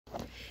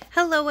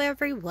Hello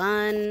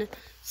everyone.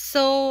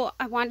 So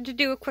I wanted to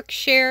do a quick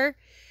share.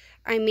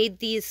 I made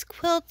these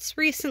quilts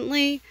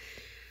recently.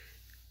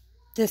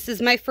 This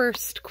is my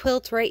first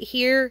quilt right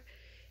here.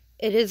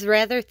 It is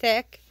rather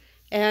thick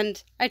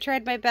and I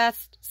tried my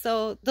best.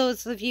 So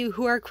those of you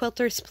who are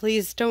quilters,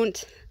 please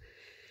don't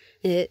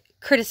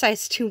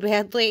criticize too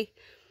badly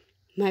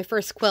my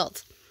first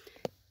quilt.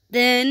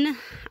 Then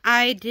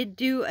I did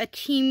do a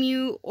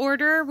Temu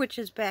order, which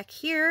is back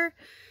here.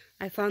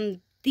 I found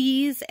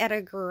these at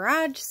a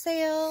garage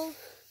sale,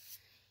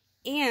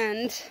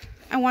 and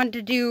I wanted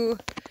to do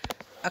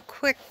a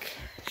quick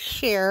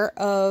share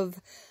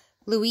of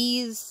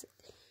Louise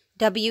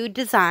W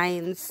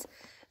Designs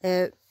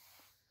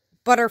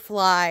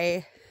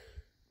butterfly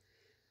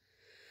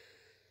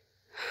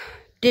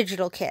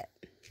digital kit.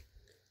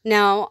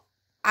 Now,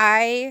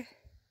 I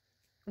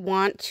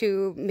want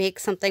to make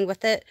something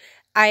with it.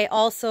 I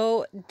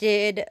also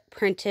did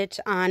print it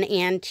on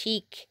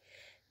antique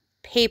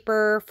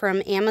paper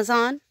from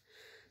Amazon.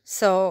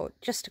 So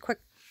just a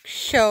quick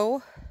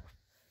show.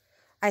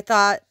 I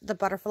thought the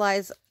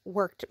butterflies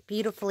worked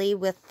beautifully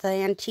with the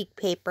antique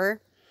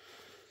paper.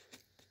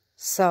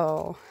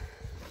 So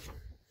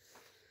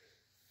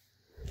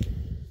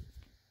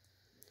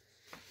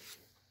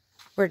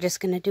we're just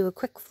going to do a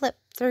quick flip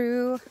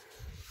through.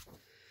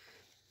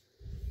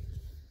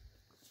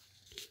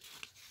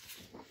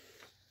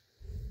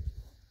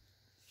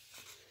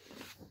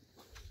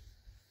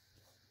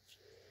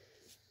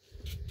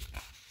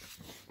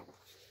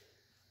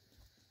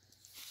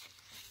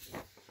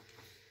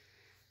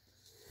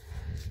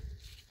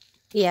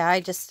 Yeah,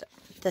 this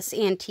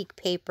antique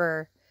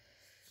paper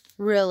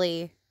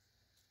really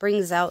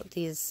brings out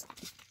this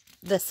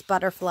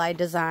butterfly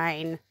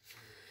design,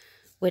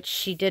 which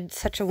she did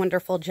such a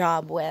wonderful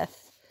job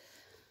with.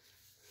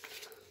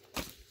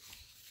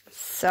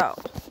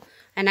 So,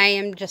 and I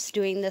am just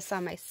doing this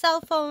on my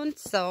cell phone,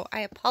 so I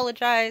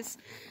apologize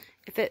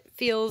if it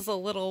feels a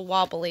little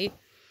wobbly.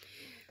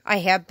 I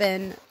have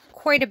been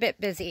quite a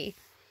bit busy.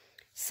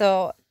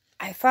 So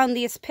I found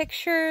these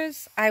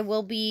pictures. I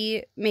will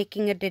be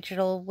making a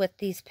digital with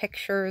these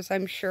pictures,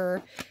 I'm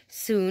sure,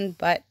 soon,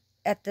 but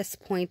at this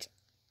point,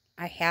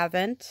 I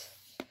haven't.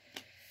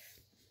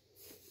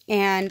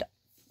 And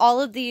all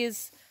of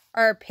these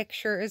are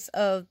pictures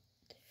of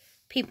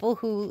people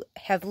who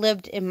have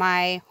lived in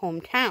my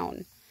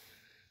hometown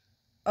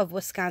of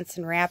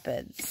Wisconsin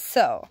Rapids.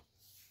 So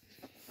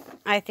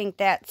I think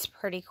that's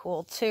pretty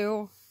cool,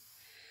 too.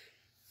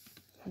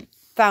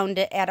 Found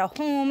it at a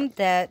home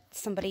that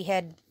somebody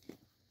had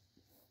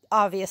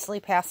obviously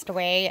passed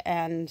away,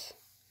 and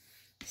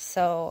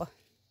so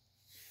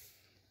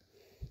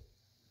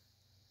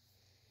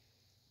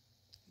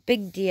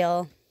big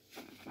deal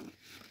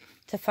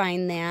to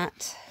find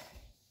that.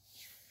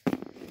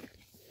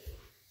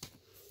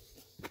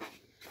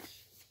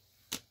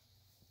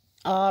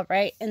 All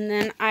right, and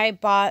then I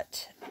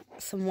bought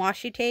some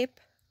washi tape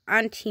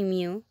on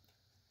Temu.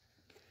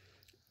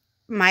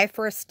 My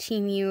first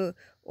Temu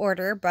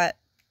order, but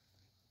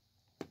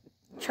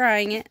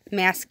trying it.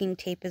 Masking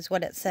tape is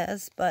what it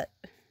says, but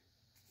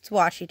it's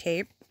washi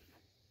tape.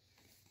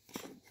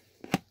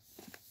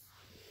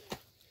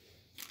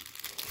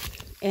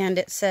 And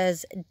it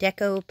says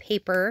deco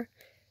paper.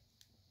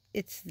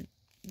 It's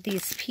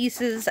these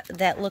pieces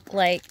that look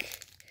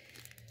like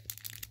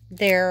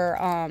they're,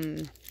 I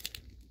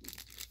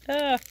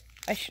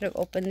should have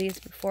opened these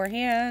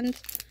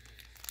beforehand.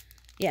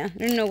 Yeah,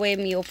 there's no way of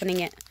me opening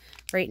it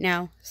right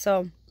now,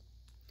 so,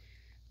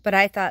 but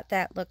I thought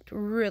that looked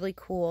really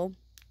cool.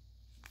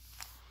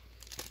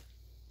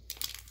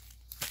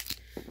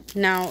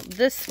 Now,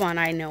 this one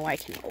I know I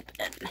can open.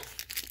 It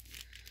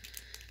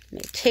may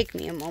take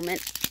me a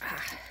moment,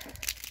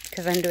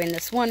 because I'm doing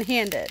this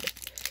one-handed.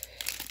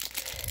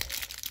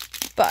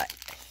 But,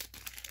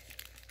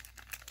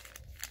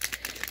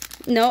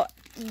 no,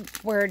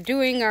 we're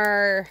doing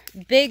our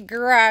big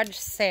garage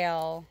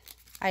sale.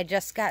 I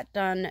just got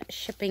done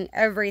shipping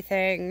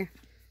everything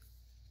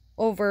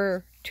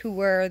over to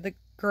where the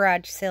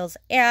garage sale's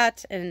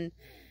at, and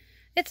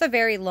it's a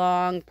very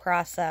long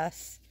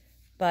process,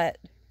 but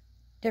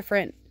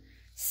different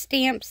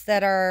stamps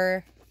that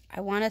are,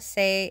 I want to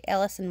say,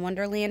 Alice in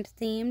Wonderland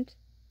themed.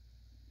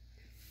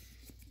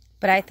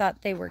 But I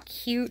thought they were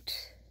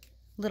cute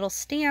little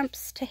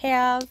stamps to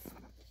have.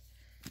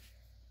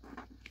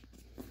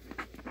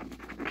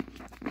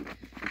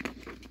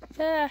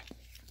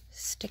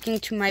 Sticking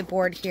to my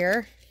board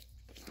here.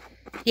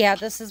 Yeah,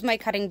 this is my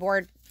cutting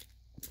board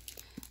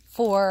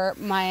for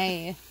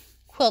my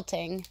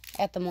quilting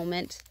at the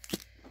moment.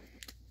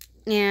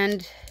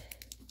 And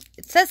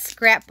it says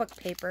scrapbook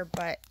paper,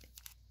 but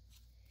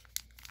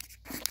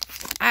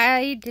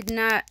I did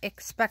not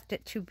expect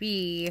it to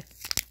be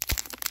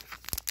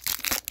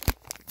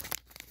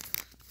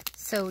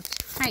so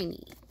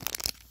tiny.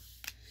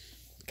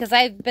 Because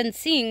I've been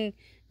seeing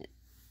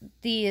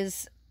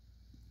these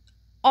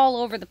all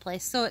over the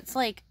place. So it's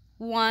like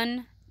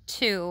 1,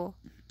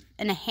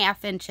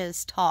 2.5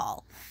 inches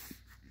tall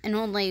and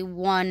only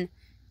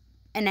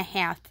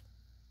 1.5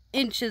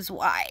 inches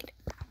wide.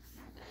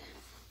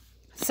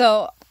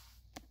 So,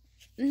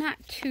 not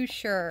too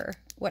sure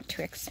what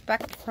to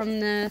expect from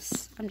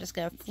this. I'm just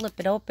going to flip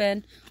it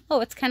open.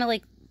 Oh, it's kind of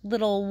like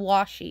little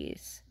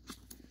washies.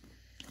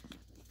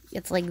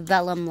 It's like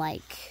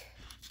vellum-like.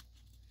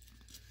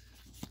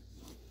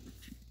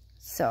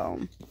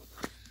 So,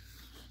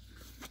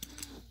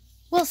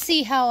 we'll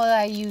see how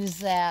I use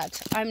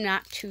that. I'm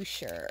not too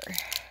sure.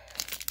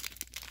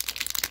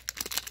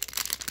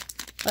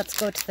 Let's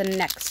go to the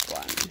next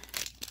one.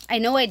 I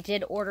know I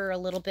did order a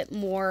little bit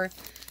more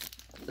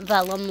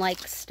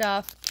vellum-like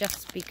stuff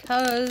just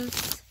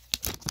because.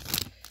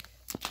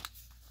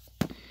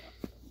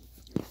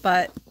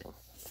 But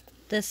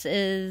this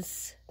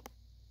is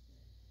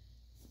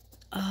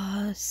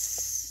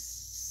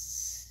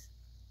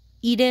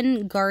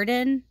Eden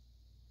Garden.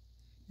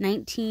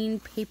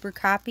 19 paper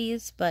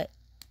copies, but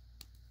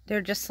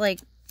they're just like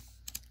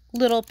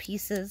little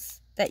pieces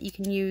that you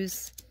can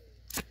use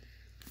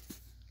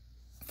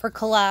for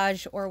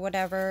collage or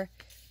whatever.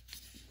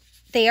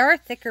 They are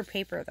thicker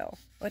paper though,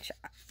 which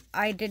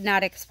I did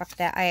not expect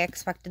that. I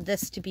expected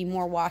this to be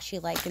more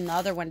washi-like and the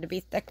other one to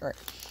be thicker.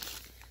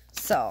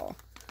 So,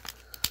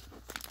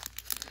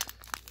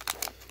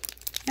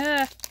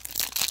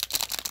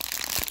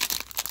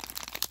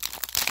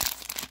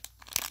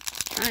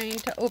 trying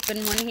to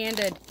open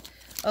one-handed.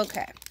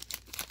 Okay.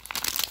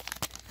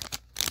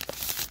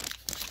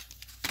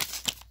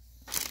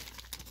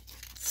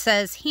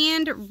 Says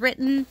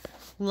handwritten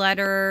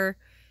letter,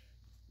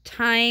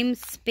 time,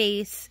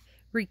 space,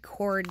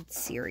 record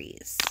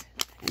series.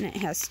 And it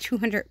has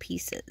 200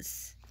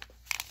 pieces.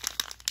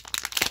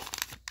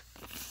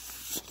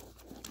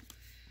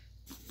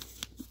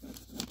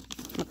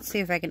 Let's see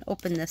if I can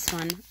open this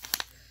one.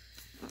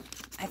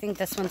 I think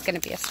this one's going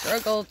to be a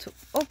struggle to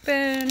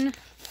open.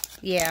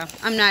 Yeah,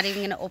 I'm not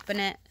even going to open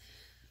it.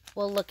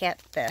 We'll look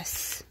at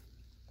this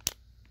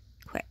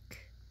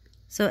quick.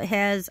 So it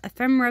has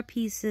ephemera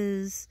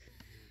pieces,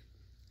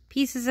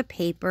 pieces of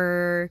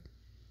paper,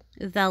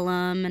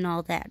 vellum, and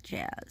all that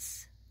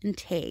jazz. And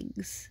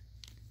tags.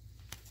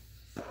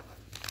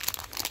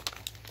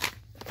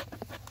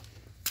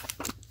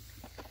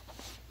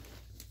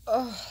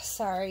 Oh,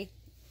 sorry.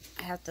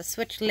 I have to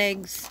switch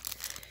legs.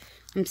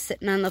 I'm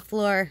sitting on the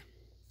floor.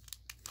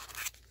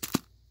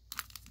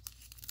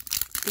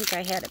 I think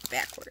I had it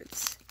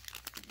backwards.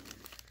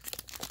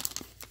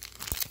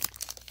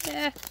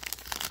 Yeah.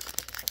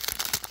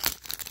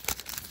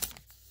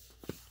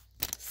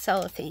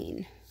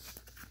 Cellophane.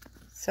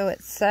 So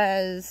it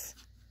says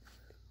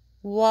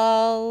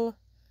Wall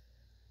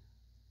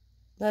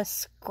the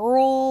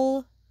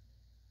Scroll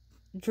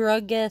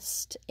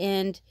Druggist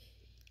and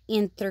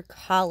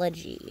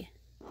Anthropology.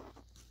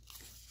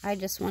 I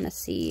just want to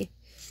see.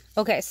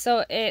 Okay,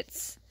 so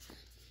it's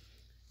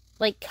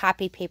like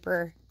copy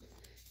paper,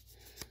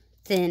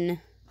 thin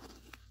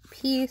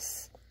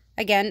piece.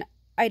 Again,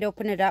 I'd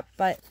open it up,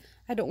 but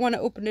I don't want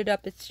to open it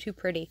up. It's too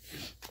pretty.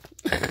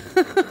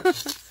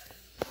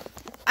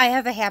 I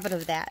have a habit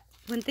of that.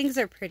 When things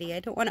are pretty, I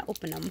don't want to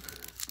open them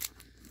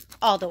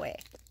all the way.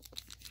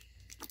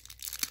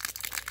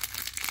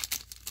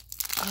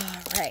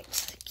 All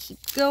right, keep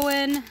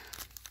going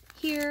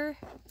here.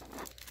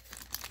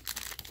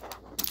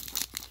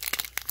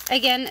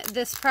 Again,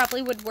 this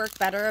probably would work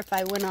better if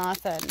I went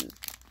off and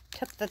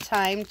took the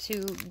time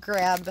to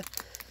grab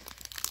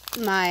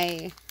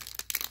my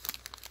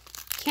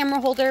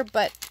camera holder,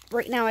 but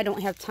right now I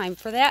don't have time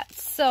for that,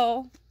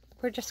 so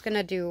we're just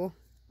gonna do,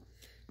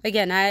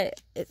 again,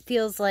 it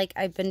feels like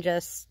I've been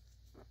just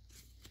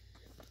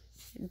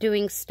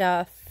doing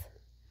stuff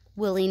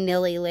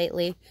willy-nilly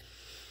lately.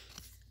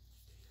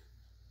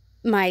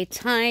 My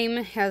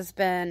time has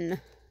been,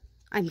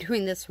 I'm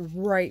doing this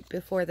right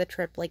before the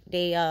trip, like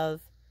day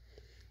of,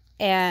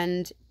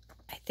 and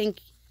I think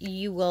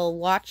you will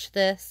watch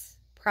this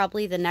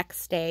probably the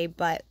next day,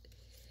 but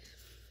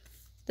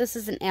this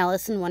is an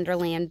Alice in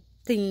Wonderland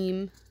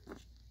theme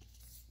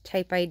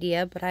type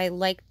idea, but I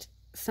liked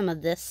some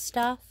of this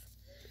stuff,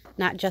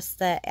 not just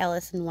the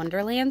Alice in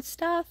Wonderland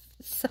stuff,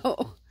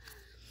 so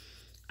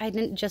I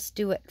didn't just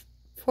do it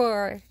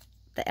for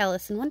the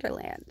Alice in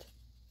Wonderland.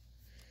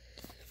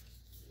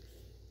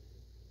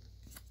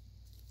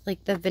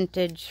 Like the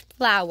vintage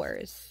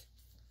flowers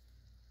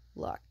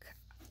look.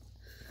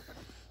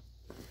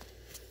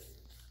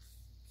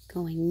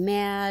 Going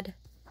mad.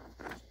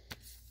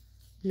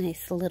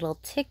 Nice little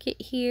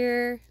ticket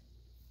here.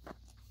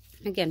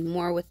 Again,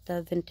 more with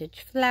the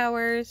vintage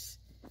flowers.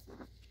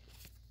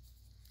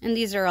 And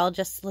these are all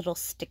just little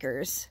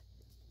stickers.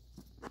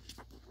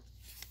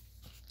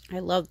 I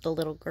love the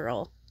little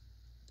girl.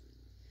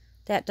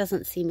 That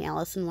doesn't seem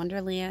Alice in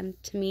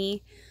Wonderland to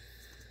me.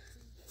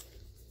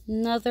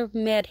 Another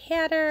Mad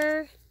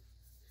Hatter.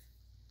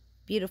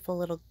 Beautiful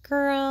little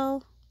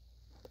girl.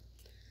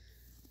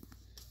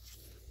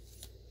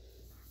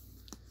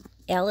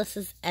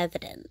 Alice's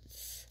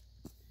Evidence.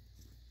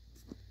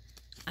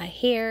 A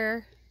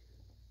hair.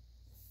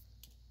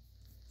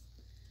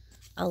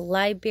 A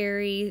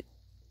library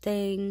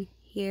thing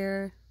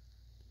here.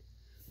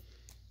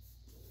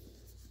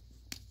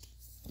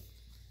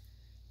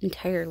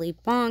 entirely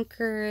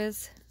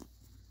bonkers.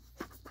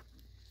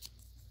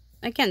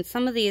 Again,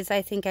 some of these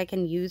I think I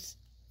can use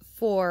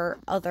for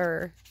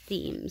other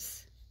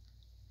themes.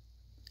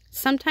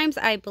 Sometimes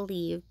I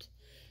believed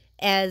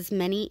as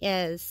many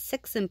as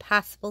 6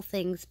 impossible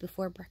things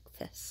before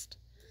breakfast.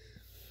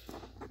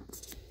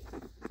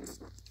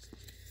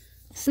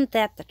 Isn't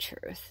that the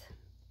truth?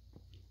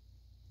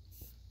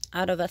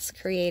 Out of us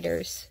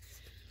creators.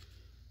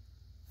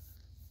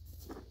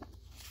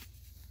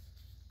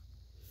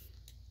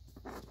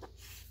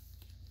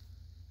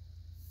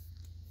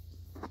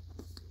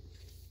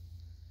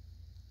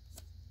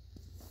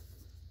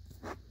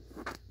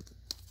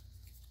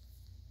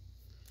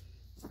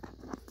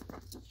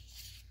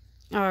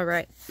 All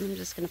right, I'm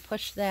just going to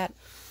push that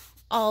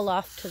all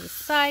off to the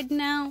side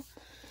now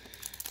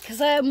because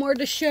I have more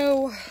to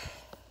show.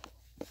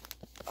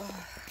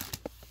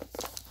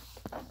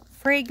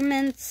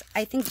 Fragments.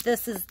 I think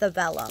this is the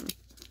vellum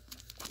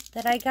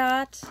that I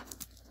got.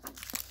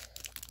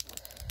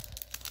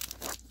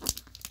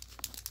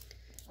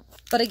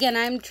 But again,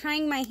 I'm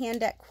trying my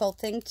hand at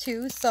quilting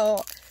too,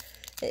 so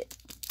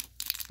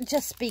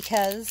just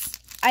because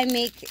I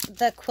make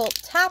the quilt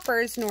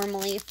toppers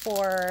normally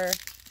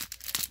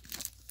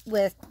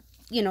with,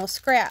 you know,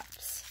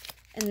 scraps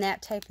and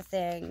that type of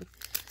thing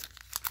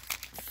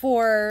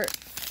for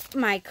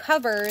my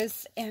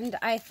covers, and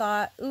I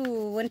thought,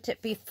 ooh, wouldn't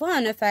it be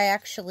fun if I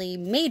actually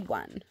made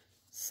one?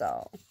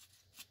 So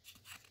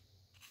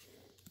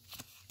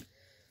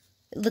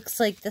it looks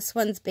like this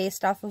one's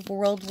based off of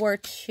World War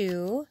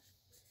II.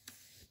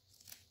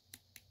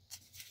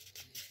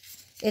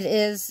 It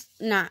is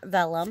not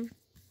vellum.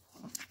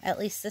 At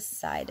least this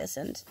side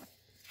isn't.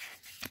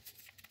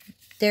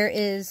 There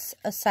is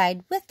a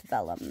side with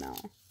vellum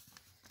though.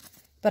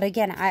 But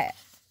again, I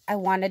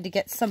wanted to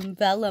get some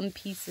vellum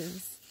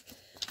pieces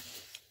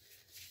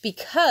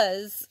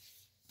because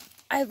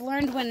I've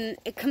learned when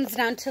it comes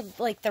down to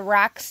like the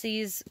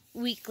Roxy's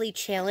weekly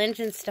challenge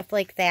and stuff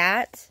like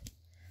that,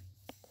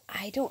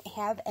 I don't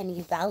have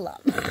any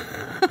vellum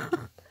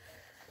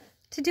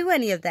to do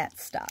any of that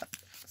stuff.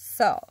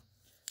 So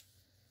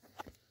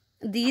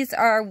these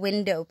are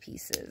window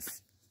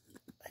pieces.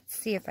 Let's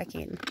see if I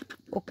can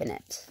open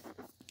it.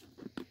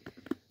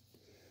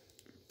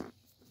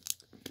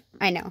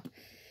 I know,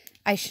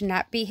 I should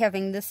not be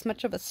having this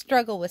much of a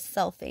struggle with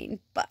cellophane,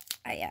 but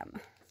I am.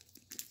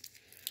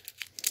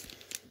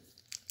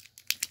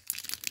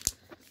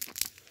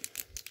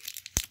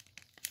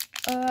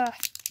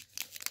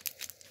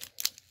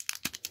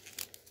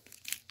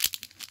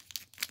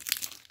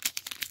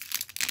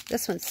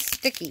 This one's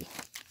sticky.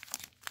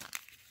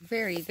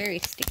 Very, very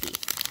sticky.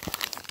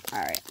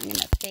 Alright, I'm going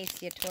to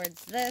face you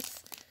towards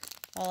this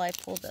while I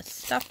pull this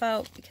stuff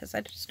out because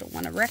I just don't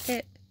want to wreck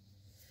it.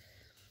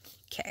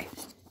 Okay.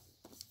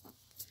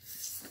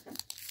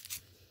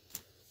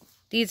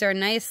 These are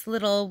nice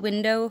little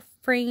window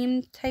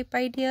frame type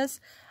ideas.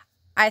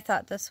 I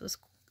thought this was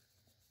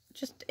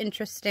just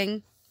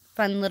interesting.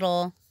 Fun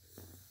little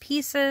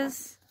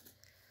pieces.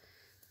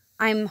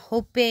 I'm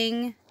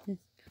hoping,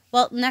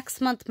 well, next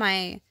month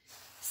my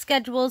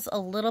schedule's a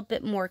little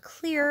bit more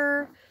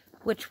clear,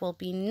 which will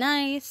be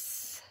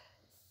nice.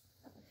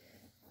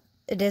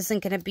 It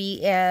isn't going to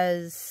be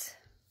as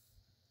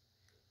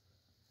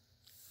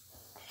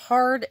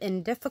hard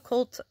and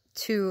difficult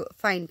to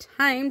find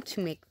time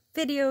to make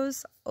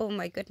videos. Oh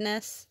my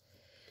goodness.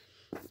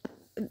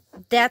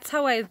 That's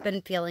how I've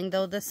been feeling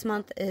though this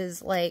month,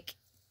 is like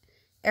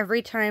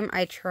every time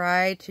I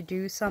try to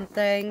do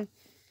something,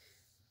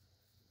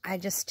 I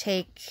just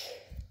take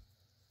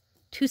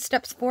 2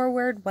 steps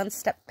forward, 1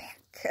 step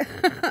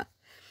back.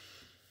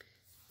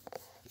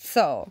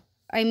 So,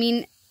 I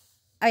mean,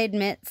 I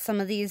admit some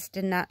of these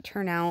did not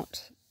turn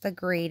out the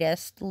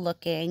greatest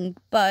looking,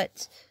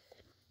 but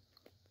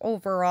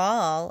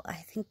overall, I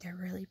think they're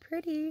really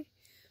pretty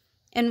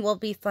and will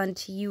be fun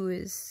to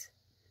use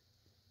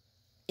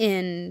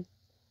in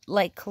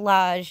like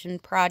collage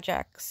and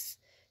projects,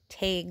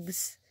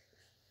 tags,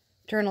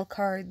 journal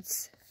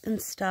cards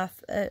and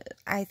stuff.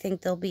 I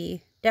think they'll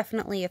be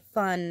definitely a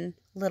fun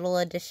little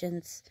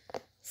additions.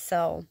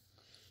 So,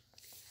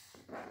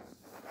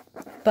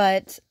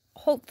 but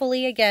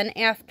hopefully again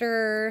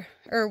after,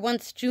 or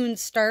once June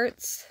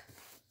starts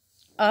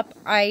up,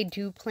 I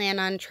do plan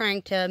on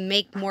trying to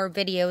make more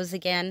videos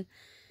again.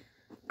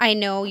 I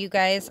know, you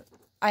guys,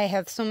 I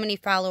have so many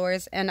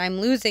followers and I'm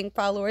losing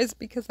followers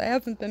because I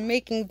haven't been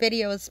making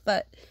videos,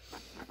 but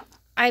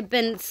I've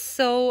been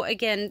so,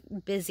 again,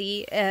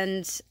 busy,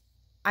 and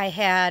I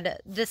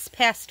had this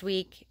past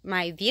week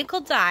my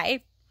vehicle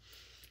die.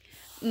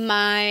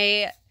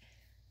 My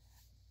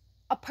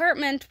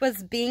apartment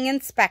was being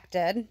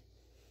inspected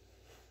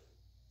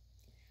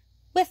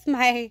with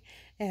my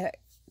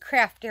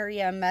craft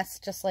area a mess,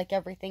 just like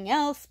everything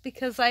else,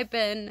 because I've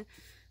been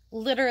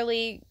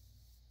literally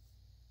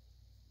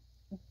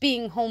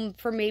being home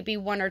for maybe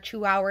 1 or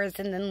 2 hours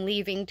and then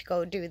leaving to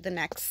go do the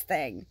next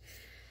thing.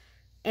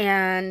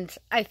 And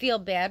I feel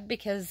bad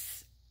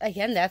because,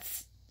 again,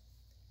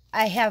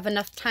 I have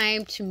enough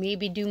time to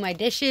maybe do my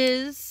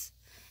dishes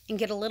and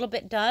get a little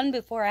bit done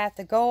before I have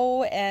to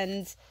go.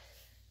 And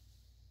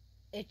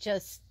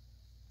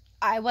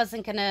I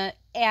wasn't going to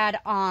add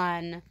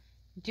on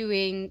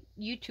doing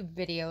YouTube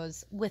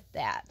videos with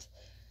that.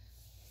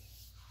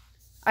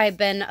 I've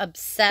been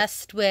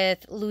obsessed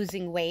with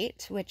losing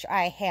weight, which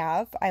I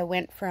have. I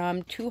went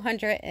from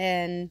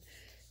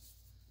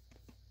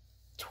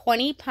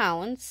 220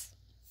 pounds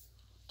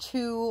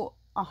to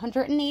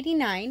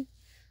 189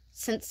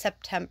 since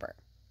September.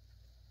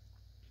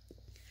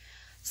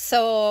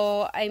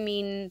 So, I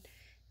mean,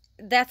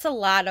 that's a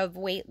lot of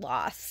weight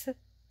loss,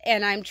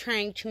 and I'm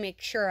trying to make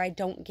sure I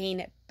don't gain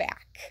it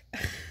back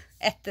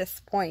at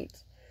this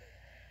point.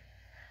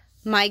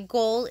 My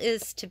goal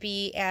is to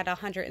be at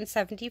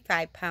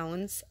 175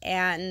 pounds,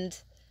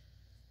 and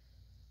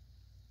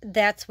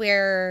that's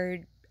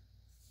where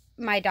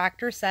my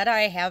doctor said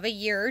I have a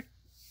year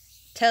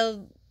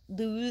to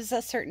lose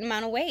a certain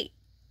amount of weight,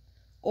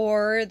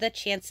 or the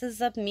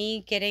chances of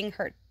me getting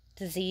heart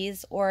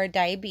disease or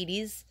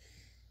diabetes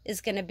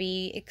is going to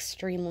be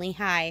extremely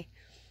high.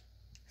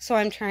 So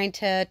I'm trying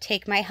to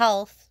take my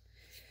health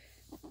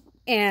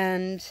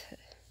and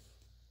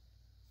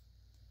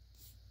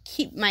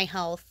keep my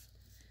health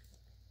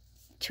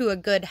to a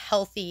good,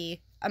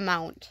 healthy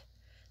amount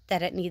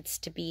that it needs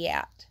to be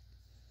at.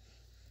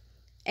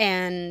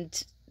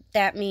 And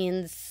that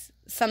means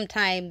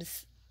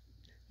sometimes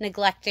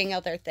neglecting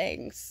other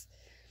things.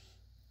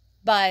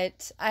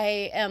 But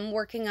I am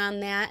working on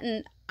that,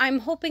 and I'm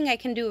hoping I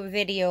can do a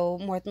video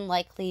more than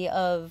likely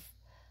of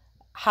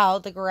how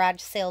the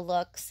garage sale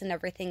looks and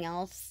everything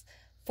else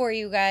for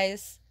you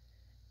guys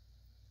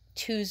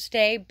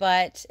Tuesday.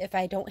 But if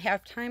I don't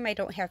have time, I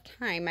don't have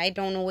time. I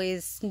don't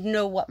always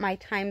know what my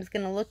time's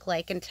going to look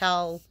like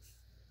until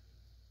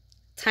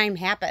time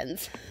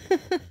happens.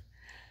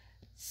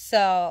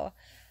 So,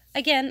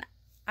 again,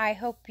 I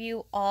hope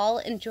you all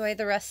enjoy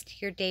the rest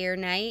of your day or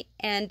night,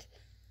 and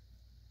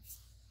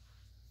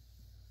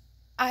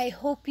I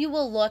hope you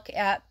will look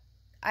at,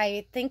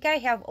 I think I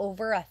have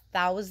over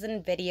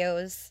 1,000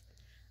 videos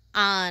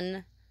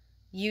on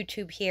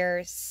YouTube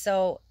here,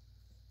 so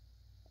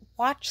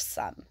watch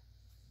some.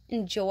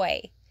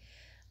 Enjoy.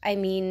 I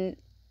mean,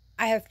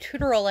 I have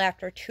tutorial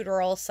after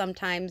tutorial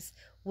sometimes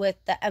with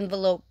the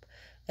envelope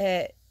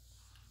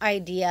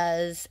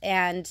ideas,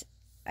 and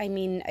I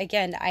mean,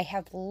 again, I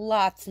have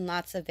lots and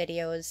lots of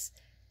videos.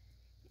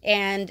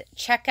 And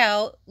check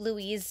out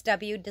Louise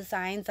W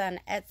Designs on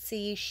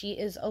Etsy. She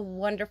is a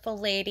wonderful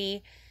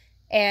lady.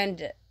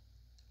 And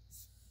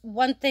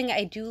one thing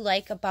I do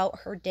like about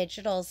her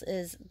digitals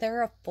is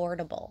they're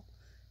affordable.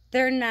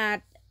 They're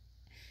not,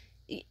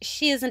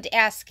 she isn't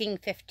asking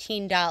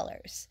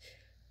 $15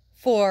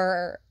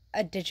 for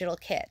a digital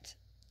kit.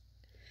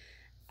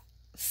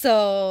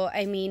 So,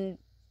 I mean,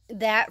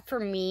 that for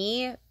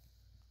me,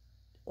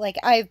 like,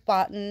 I've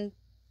bought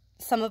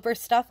some of her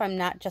stuff. I'm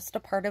not just a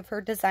part of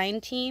her design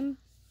team.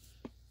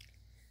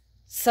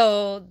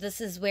 So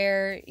this is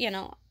where, you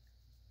know,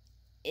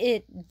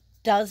 it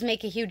does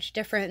make a huge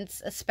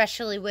difference,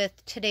 especially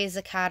with today's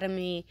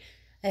economy,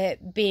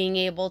 being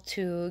able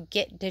to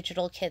get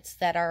digital kits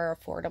that are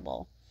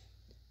affordable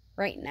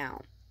right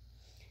now.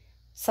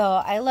 So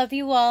I love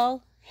you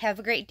all. Have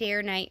a great day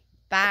or night.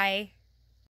 Bye.